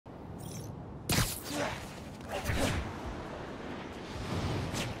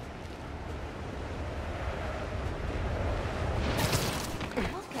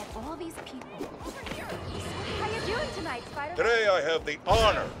these people? How you doing tonight, Spider? Today I have the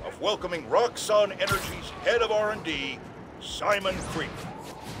honor of welcoming Roxxon Energy's head of R&D, Simon Krieger.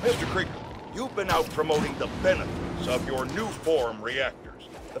 Mr. Krieger, you've been out promoting the benefits of your new form reactors,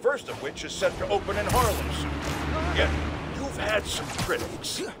 the first of which is set to open in Harlem soon. Yet, you've had some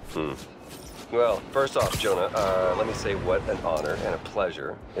critics. Well, first off, Jonah, let me say what an honor and a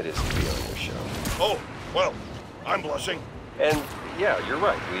pleasure it is to be on your show. Oh, well, I'm blushing. And yeah, you're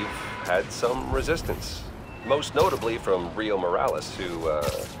right. We've had some resistance. Most notably from Rio Morales, who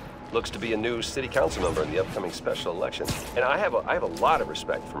looks to be a new city council member in the upcoming special election. And I have a lot of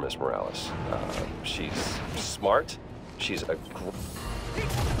respect for Miss Morales. She's smart. She's a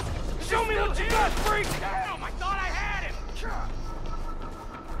Show me what you got, freak! Damn, I thought I had him!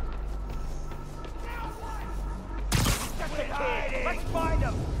 Let's find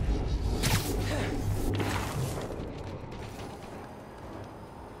him!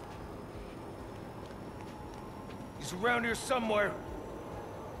 He's around here somewhere.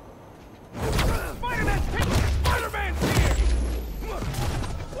 Spider-Man's taking it! Spider-Man's here!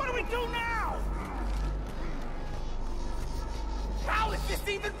 What do we do now? How is this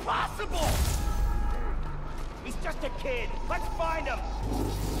even possible? He's just a kid. Let's find him.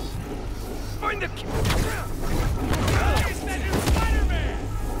 Find the kid. He's the new Spider-Man!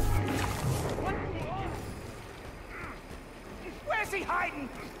 Where's he hiding?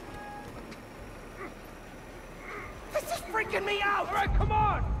 This is freaking me out! All right, come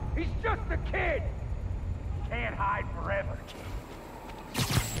on! He's just a kid! Can't hide forever.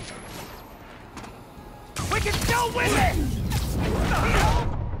 We can still win it!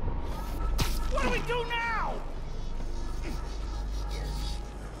 What do we do now?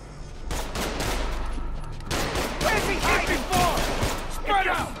 Where's he hiding for? Spread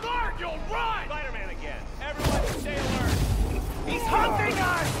out! Smart, you'll run! Spider-Man again. Everyone stay alert. He's hunting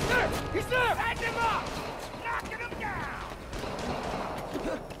us! He's there! Catch him up! Knocking him down!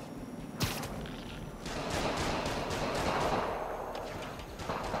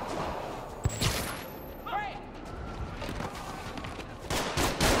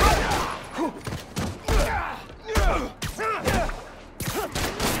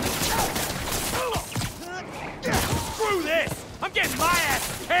 Screw this! I'm getting my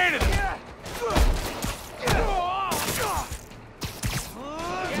ass handed! Get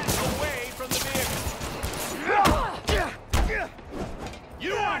away from the vehicle!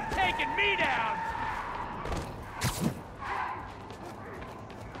 You aren't taking me down!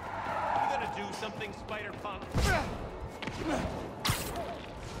 You gonna do something, Spider-Punk?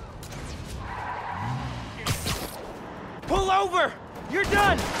 Pull over! You're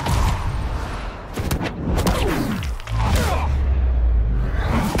done!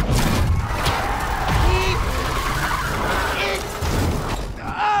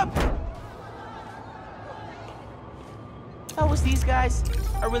 If I was these guys,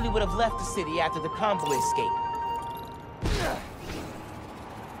 I really would have left the city after the convoy escape.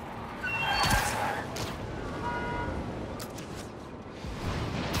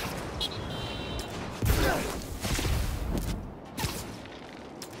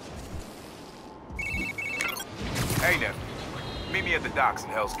 Hey, Nev. Meet me at the docks in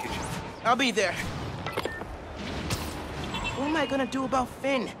Hell's Kitchen. I'll be there. What am I gonna do about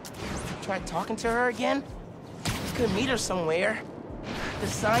Finn? Try talking to her again? Could meet her somewhere. The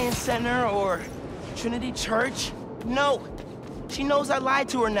Science Center or Trinity Church? No. She knows I lied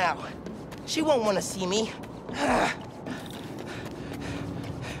to her now. She won't want to see me.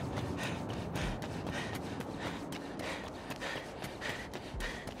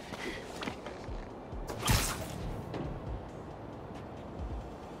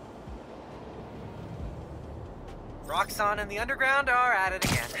 Roxxon and the Underground are at it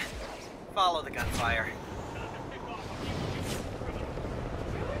again. Follow the gunfire.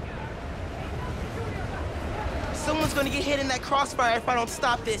 Someone's gonna get hit in that crossfire if I don't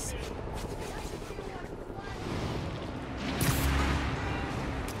stop this.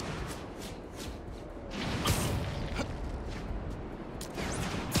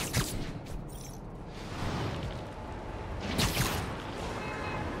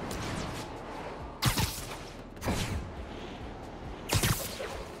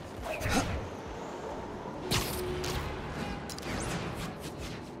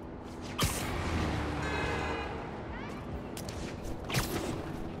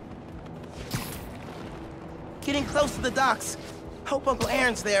 Getting close to the docks. Hope Uncle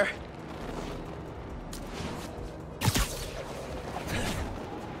Aaron's there.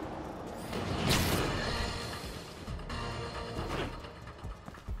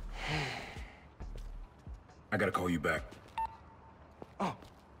 I gotta call you back. Oh.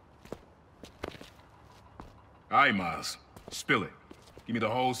 right, Miles. Spill it. Give me the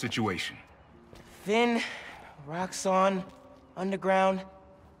whole situation. Finn, Roxxon, Underground.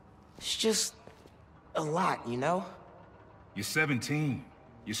 It's just a lot, you know? You're 17.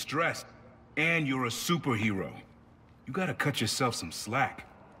 You're stressed. And you're a superhero. You gotta cut yourself some slack.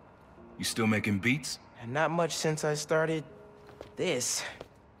 You still making beats? And not much since I started this.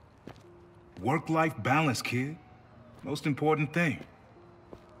 Work-life balance, kid. Most important thing.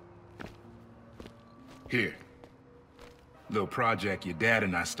 Here. Little project your dad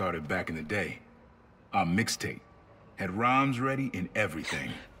and I started back in the day. Our mixtape. Had rhymes ready and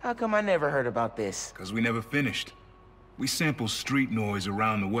everything. How come I never heard about this? 'Cause we never finished. We sampled street noise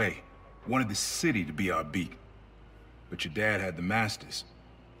around the way. Wanted the city to be our beat. But your dad had the masters.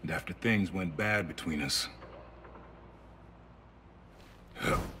 And after things went bad between us...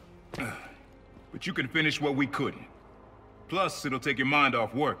 But you can finish what we couldn't. Plus, it'll take your mind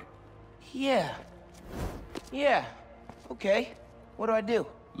off work. Yeah. Yeah. Okay. What do I do?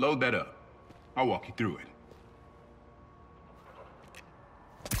 Load that up. I'll walk you through it.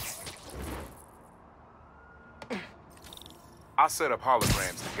 I'll set up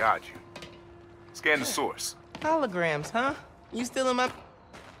holograms to guide you. Scan the source. Holograms, huh? You still in my...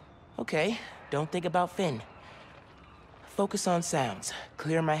 Okay, don't think about Finn. Focus on sounds.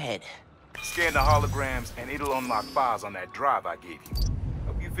 Clear my head. Scan the holograms, and it'll unlock files on that drive I gave you.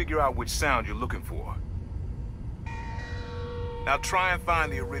 Help you figure out which sound you're looking for. Now try and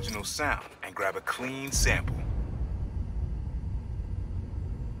find the original sound, and grab a clean sample.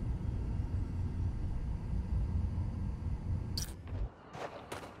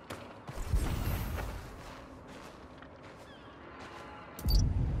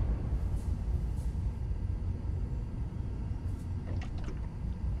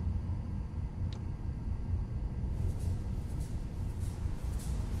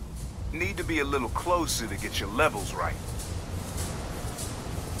 Need to be a little closer to get your levels right.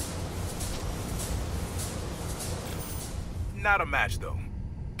 Not a match, though.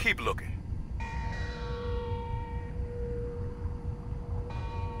 Keep looking.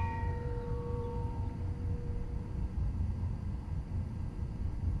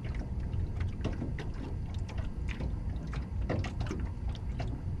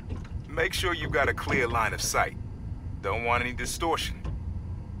 Make sure you've got a clear line of sight. Don't want any distortion.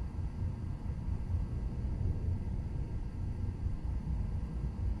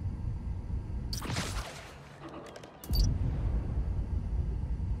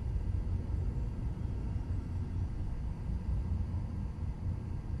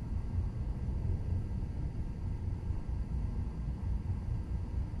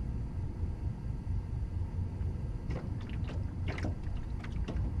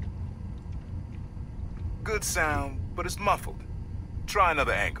 Good sound, but it's muffled. Try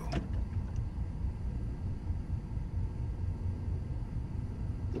another angle.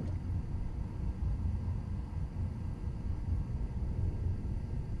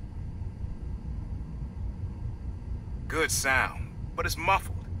 Good sound, but it's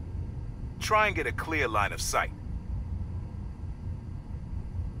muffled. Try and get a clear line of sight.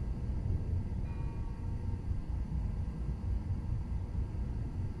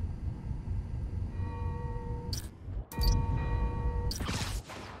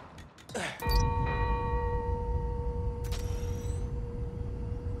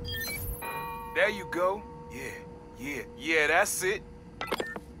 There you go. Yeah, that's it.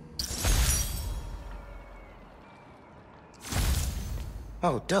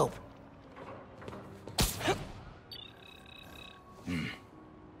 Oh, dope.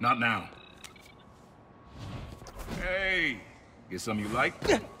 Not now. Hey, get something you like?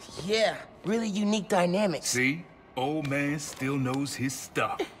 Yeah, really unique dynamics. See? Old man still knows his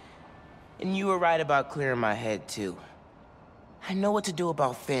stuff. And you were right about clearing my head, too. I know what to do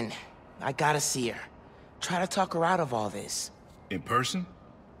about Finn. I gotta see her. Try to talk her out of all this. In person?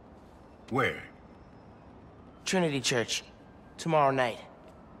 Where? Trinity Church. Tomorrow night.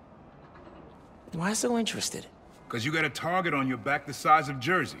 Why so interested? 'Cause you got a target on your back the size of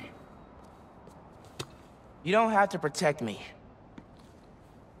Jersey. You don't have to protect me.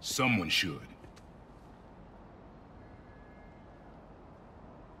 Someone should.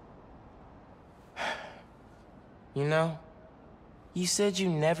 You know, you said you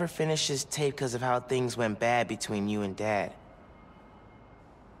never finished this tape because of how things went bad between you and Dad.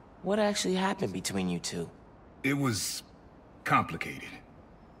 What actually happened between you two? It was complicated.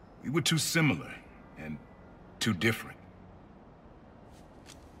 We were too similar and too different.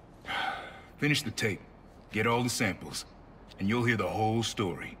 Finish the tape, get all the samples, and you'll hear the whole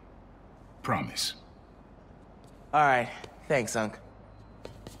story. Promise. All right, thanks, Unc.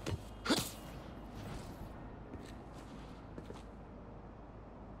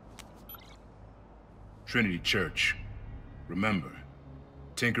 Trinity Church. Remember,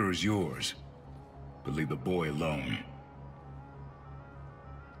 Tinker is yours, but leave the boy alone.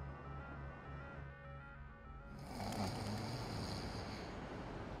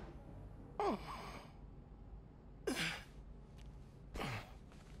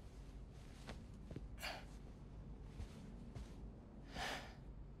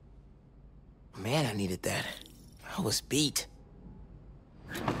 Man, I needed that. I was beat.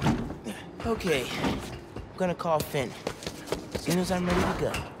 Okay, I'm gonna call Finn as soon as I'm ready to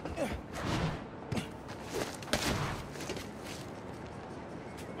go.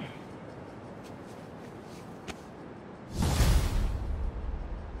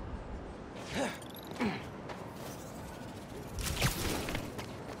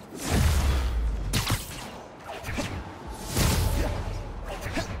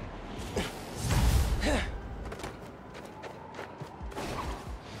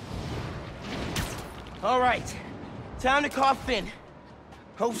 All right, time to call Finn.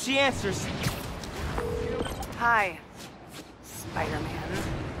 Hope she answers. Hi, Spider-Man.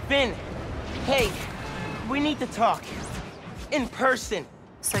 Finn, hey, we need to talk. In person.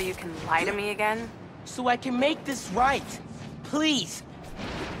 So you can lie to me again? So I can make this right. Please.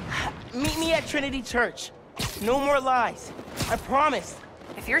 Meet me at Trinity Church. No more lies. I promise.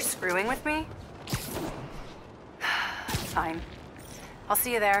 If you're screwing with me... Fine. I'll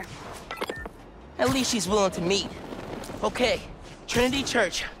see you there. At least she's willing to meet. Okay, Trinity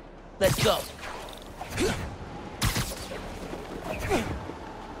Church. Let's go.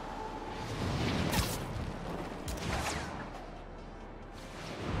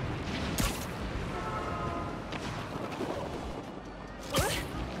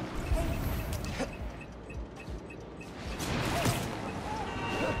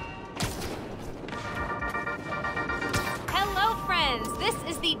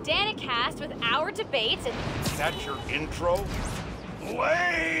 With our debates and... That's your intro?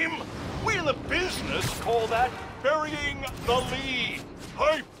 Lame! We in the business call that burying the lead.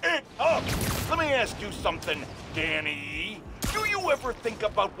 Hype it up! Let me ask you something, Danny. Do you ever think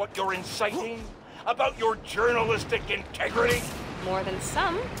about what you're inciting? About your journalistic integrity? More than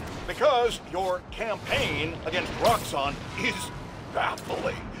some. Because your campaign against Roxxon is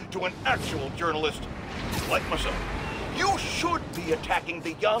baffling to an actual journalist like myself. You should be attacking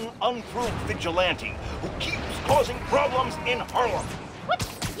the young, unproved vigilante who keeps causing problems in Harlem. What?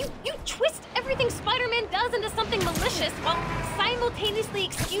 You twist everything Spider-Man does into something malicious while simultaneously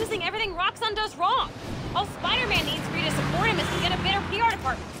excusing everything Roxxon does wrong. All Spider-Man needs for you to support him is to get a better PR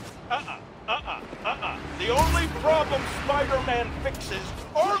department. The only problem Spider-Man fixes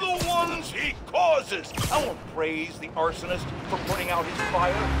are the ones he causes. I won't praise the arsonist for putting out his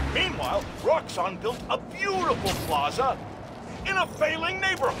fire. Meanwhile, Roxxon built a beautiful plaza in a failing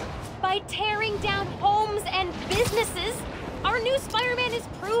neighborhood. By tearing down homes and businesses, our new Spider-Man is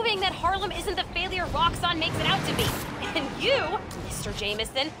proving that Harlem isn't the failure Roxxon makes it out to be. And you, Mr.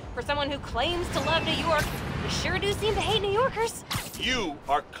 Jameson, for someone who claims to love New York, you sure do seem to hate New Yorkers. You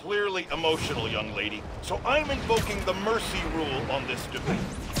are clearly emotional, young lady, so I'm invoking the mercy rule on this debate.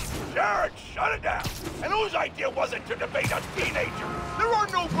 Jared, shut it down! And whose idea was it to debate a teenager? There are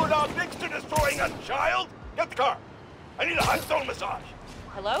no good optics to destroying a child! Get the car! I need a hot stone massage!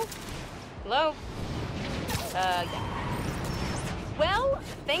 Hello? Hello? Yeah. Well,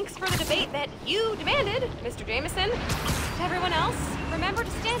 thanks for the debate that you demanded, Mr. Jameson. To everyone else, remember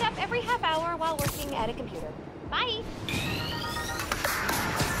to stand up every half hour while working at a computer. Bye!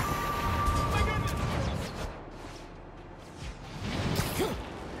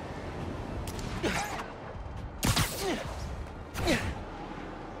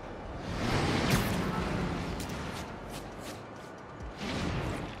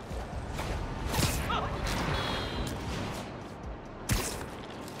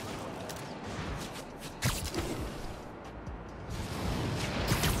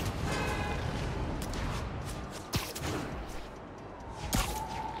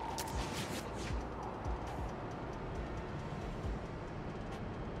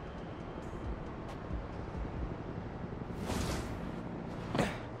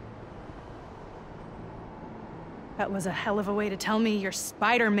 That was a hell of a way to tell me you're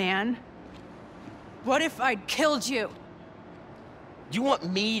Spider-Man. What if I'd killed you? You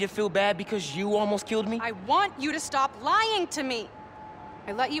want me to feel bad because you almost killed me? I want you to stop lying to me!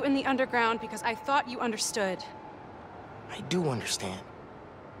 I let you in the underground because I thought you understood. I do understand.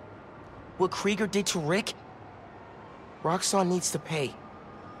 What Krieger did to Rick? Roxxon needs to pay.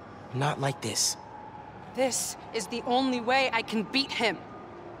 Not like this. This is the only way I can beat him.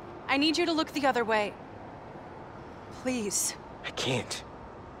 I need you to look the other way. Please. I can't.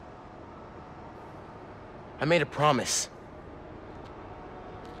 I made a promise.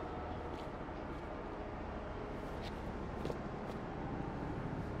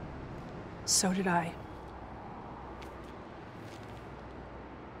 So did I.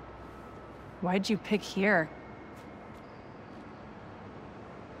 Why'd you pick here?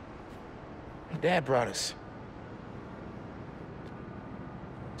 Dad brought us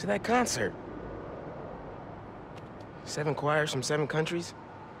to that concert. 7 choirs from 7 countries.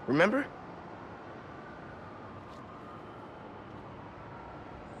 Remember?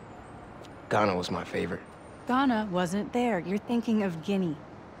 Ghana was my favorite. Ghana wasn't there. You're thinking of Guinea.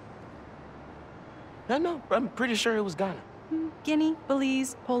 No, I'm pretty sure it was Ghana. Guinea,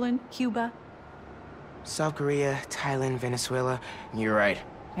 Belize, Poland, Cuba. South Korea, Thailand, Venezuela. You're right.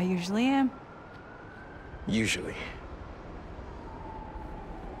 I usually am. Usually.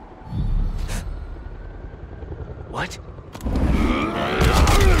 What?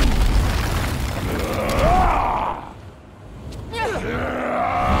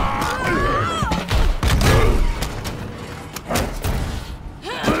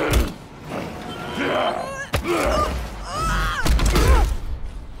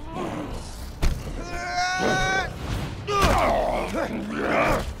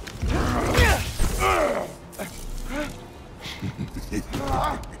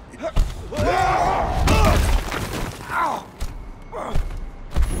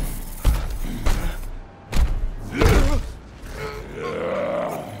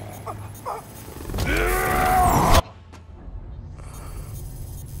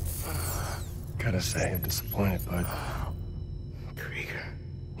 Gotta say, I'm disappointed, bud. Krieger.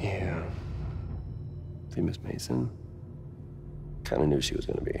 Yeah. See, Miss Mason? Kinda knew she was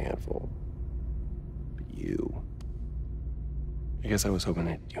gonna be a handful. But you... I guess I was hoping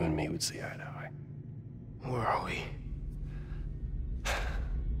that you and me would see eye to eye. Where are we?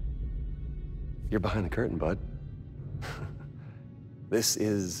 You're behind the curtain, bud. This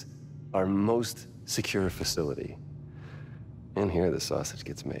is our most secure facility. And here the sausage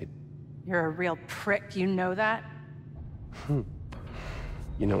gets made. You're a real prick, you know that? You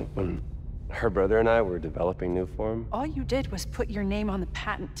know, when her brother and I were developing new form, All you did was put your name on the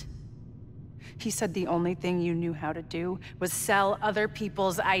patent. He said the only thing you knew how to do was sell other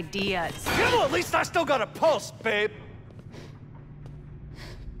people's ideas. Yeah, well, at least I still got a pulse, babe.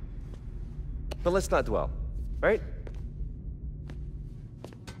 but let's not dwell, right?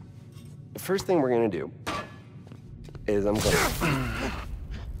 The first thing we're gonna do is I'm gonna...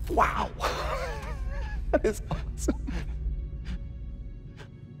 Wow! That is awesome.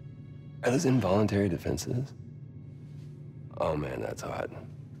 Are those involuntary defenses? Oh man, that's hot.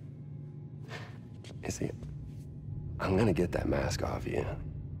 You see, I'm gonna get that mask off you.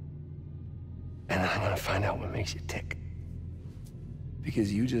 And then I'm gonna find out what makes you tick.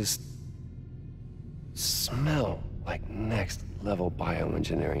 Because you just smell like next level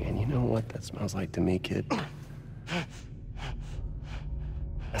bioengineering. And you know what that smells like to me, kid?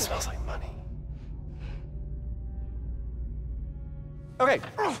 That smells like money. Okay,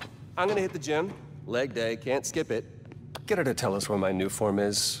 I'm gonna hit the gym. Leg day, can't skip it. Get her to tell us where my new form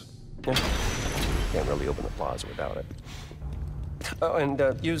is. Yeah. Can't really open the plaza without it. Oh, and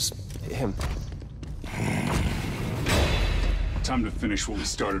use him. Time to finish what we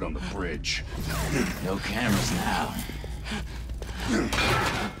started on the bridge. No cameras now.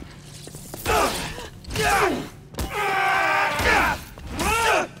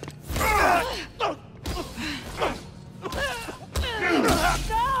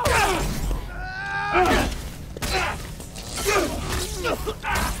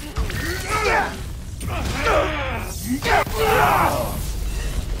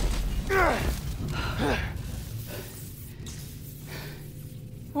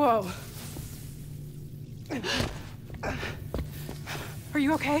 Whoa. Are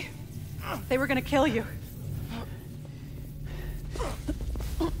you okay? They were gonna kill you.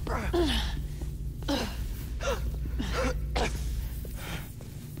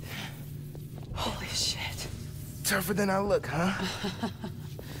 Holy shit. Tougher than I look, huh?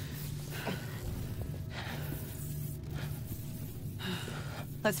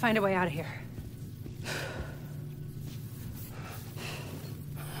 Let's find a way out of here.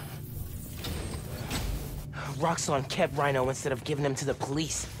 Roxxon kept Rhino instead of giving him to the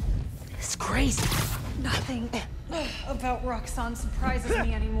police. It's crazy. Nothing about Roxxon surprises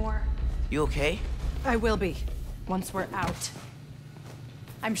me anymore. You okay? I will be, once we're out.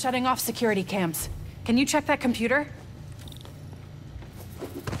 I'm shutting off security cams. Can you check that computer?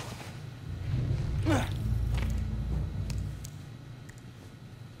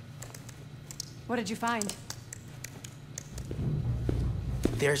 What did you find?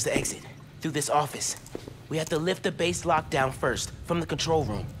 There's the exit. Through this office. We have to lift the base lockdown first, from the control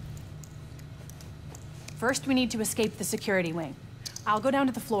room. First, we need to escape the security wing. I'll go down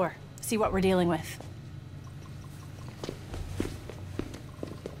to the floor, see what we're dealing with.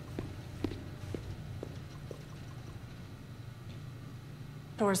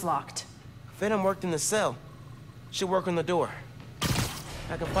 Door's locked. Venom worked in the cell. Should work on the door.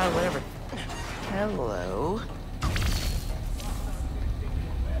 I can find whatever. Hello?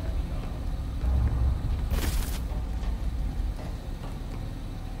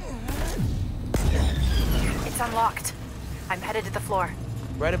 It's unlocked. I'm headed to the floor.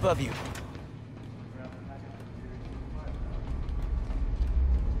 Right above you.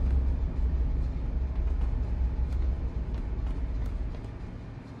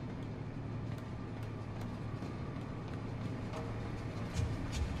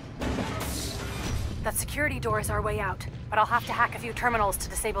 That security door is our way out, but I'll have to hack a few terminals to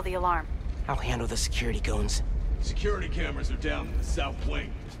disable the alarm. I'll handle the security goons. Security cameras are down in the south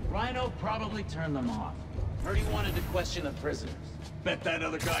wing. Rhino probably turned them off. Heard he wanted to question the prisoners. Bet that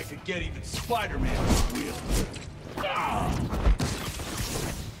other guy could get even Spider-Man to squeal.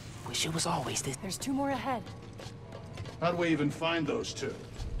 Wish it was always this. There's 2 more ahead. How'd we even find those 2?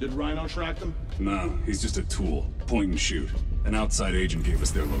 Did Rhino track them? No, he's just a tool. Point and shoot. An outside agent gave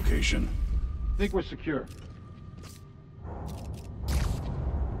us their location. Think we're secure.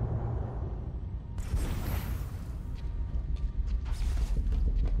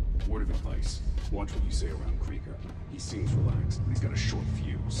 Word of advice. Watch what you say around Krieger. He seems relaxed, but he's got a short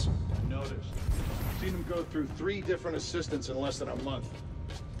fuse. Noticed. Seen him go through 3 different assistants in less than a month.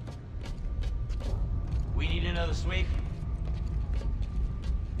 We need another sweep.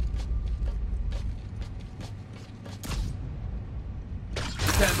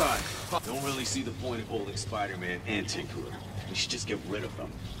 Stand by. Don't really see the point of holding Spider-Man and Tinkerer. We should just get rid of them.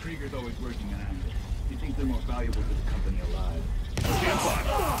 Krieger's always working an angle. He thinks they're more valuable to the company alive. Stand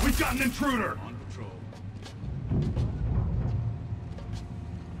by. We've got an intruder! On patrol.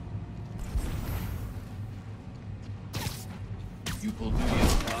 You pulled duty at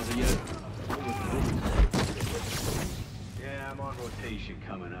the plaza yet? Yeah, I'm on rotation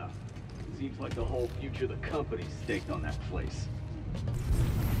coming up. Seems like the whole future of the company's staked on that place.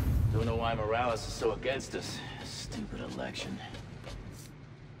 Don't know why Morales is so against us. Stupid election.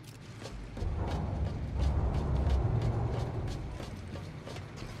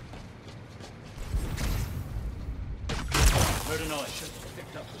 Heard a noise.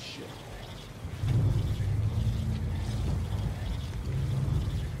 Picked up the shit.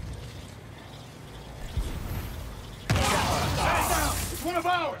 It's one of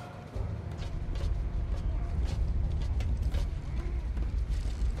ours!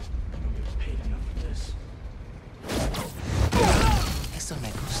 Paid enough for this. Eso me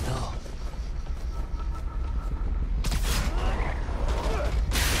gustó.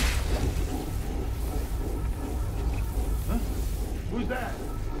 Who's that?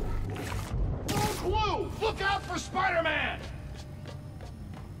 Wrong clue! Look out for Spider-Man!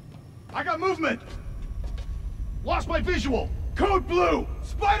 I got movement! Lost my visual! Code blue!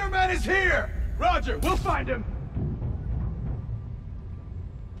 Spider-Man is here! Roger, we'll find him!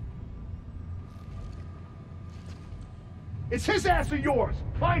 It's his ass or yours!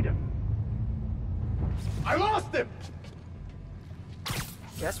 Find him! I lost him!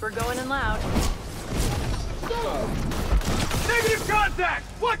 Guess we're going in loud. Negative contact!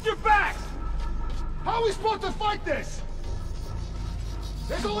 Watch your backs! How are we supposed to fight this?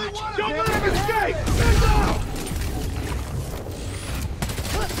 There's only one of them! Don't let him escape! Stand down!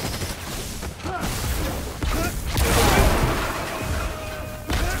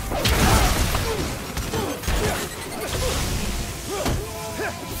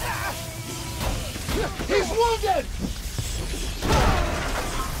 He's wounded!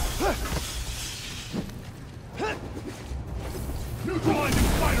 Neutralizing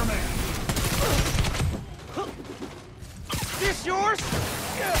Spider-Man! This yours?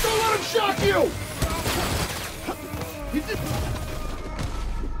 Don't let him shock you!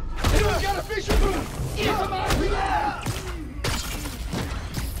 Anyone got a visual? Get him out of here!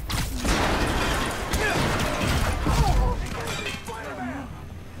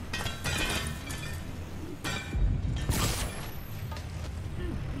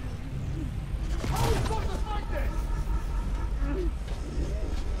 How are we supposed to fight this?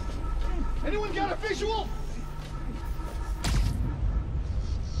 Anyone got a visual?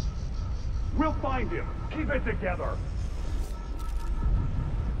 We'll find him. Keep it together.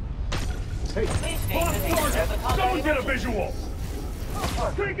 Hey, on target! Someone get a visual!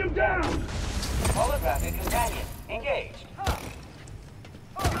 Take him down! Holographic companion, engaged.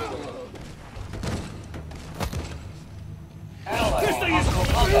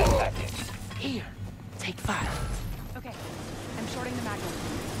 Here, take 5. Okay, I'm shorting the magnum.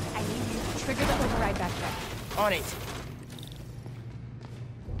 I need you to trigger the override back there. On it.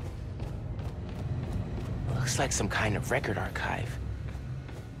 Looks like some kind of record archive.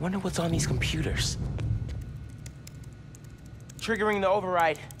 Wonder what's on these computers. Triggering the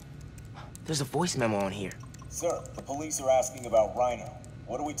override. There's a voice memo on here. Sir, the police are asking about Rhino.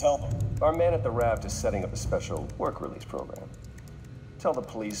 What do we tell them? Our man at the raft is setting up a special work release program. Tell the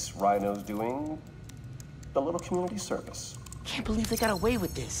police Rhino's doing a little community service. Can't believe they got away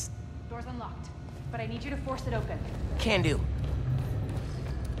with this. Door's unlocked, but I need you to force it open. Can do.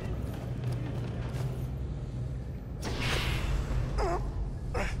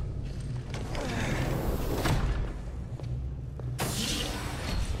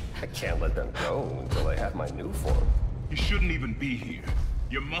 I can't let them go until I have my new form. You shouldn't even be here.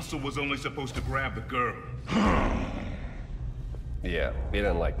 Your muscle was only supposed to grab the girl. Yeah, he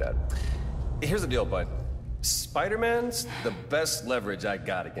didn't like that. Here's the deal, bud. Spider-Man's the best leverage I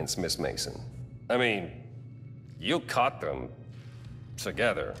got against Miss Mason. I mean, you caught them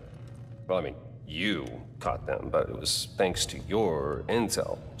together. Well, I mean, you caught them, but it was thanks to your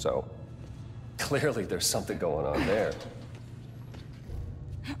intel. So, clearly there's something going on there.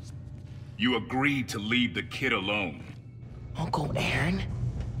 You agreed to leave the kid alone. Uncle Aaron?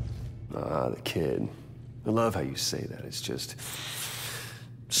 Ah, the kid. I love how you say that. It's just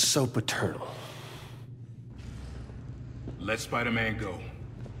so paternal. Let Spider-Man go,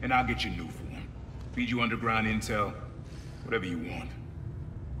 and I'll get you new form. Feed you underground intel, whatever you want.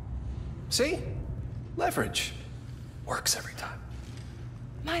 See? Leverage. Works every time.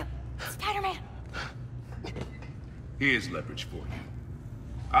 Miles, Spider-Man. Here's leverage for you.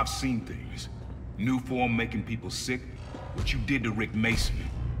 I've seen things. New form making people sick. What you did to Rick Mason.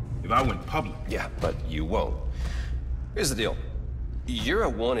 If I went public... Yeah, but you won't. Here's the deal. You're a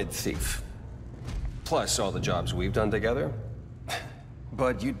wanted thief. Plus all the jobs we've done together.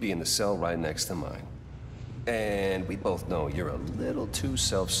 But you'd be in the cell right next to mine. And we both know you're a little too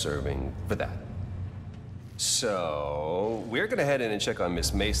self-serving for that. So, we're gonna head in and check on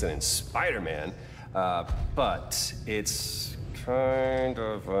Miss Mason and Spider-Man, but it's kind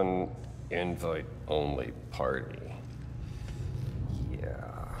of an invite-only party. Yeah.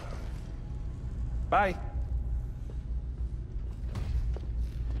 Bye.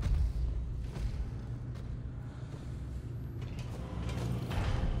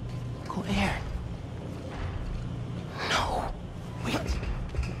 Uncle Aaron. No. Wait.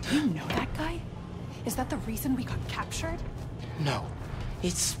 Do you know that guy? Is that the reason we got captured? No.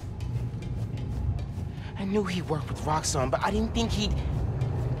 It's... I knew he worked with Roxxon, but I didn't think he'd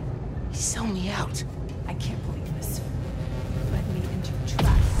sell me out. I can't believe this. You led me into a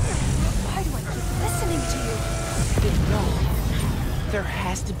trap. Why do I keep listening to you? No. There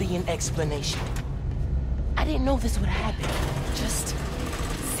has to be an explanation. I didn't know this would happen. Just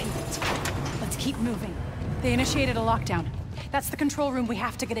say it. Let's keep moving. They initiated a lockdown. That's the control room we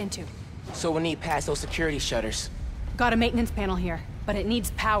have to get into. So we'll need past those security shutters. Got a maintenance panel here, but it needs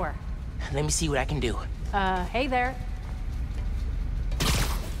power. Let me see what I can do. Hey there.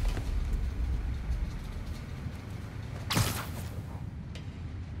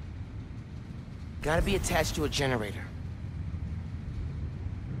 Gotta be attached to a generator.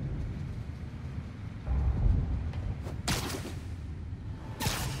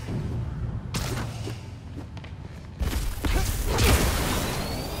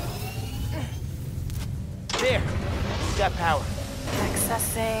 There! We got power.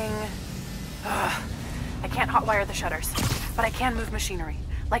 Accessing... I can't hotwire the shutters, but I can move machinery,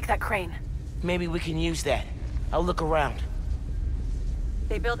 like that crane. Maybe we can use that. I'll look around.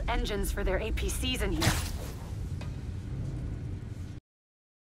 They build engines for their APCs in here.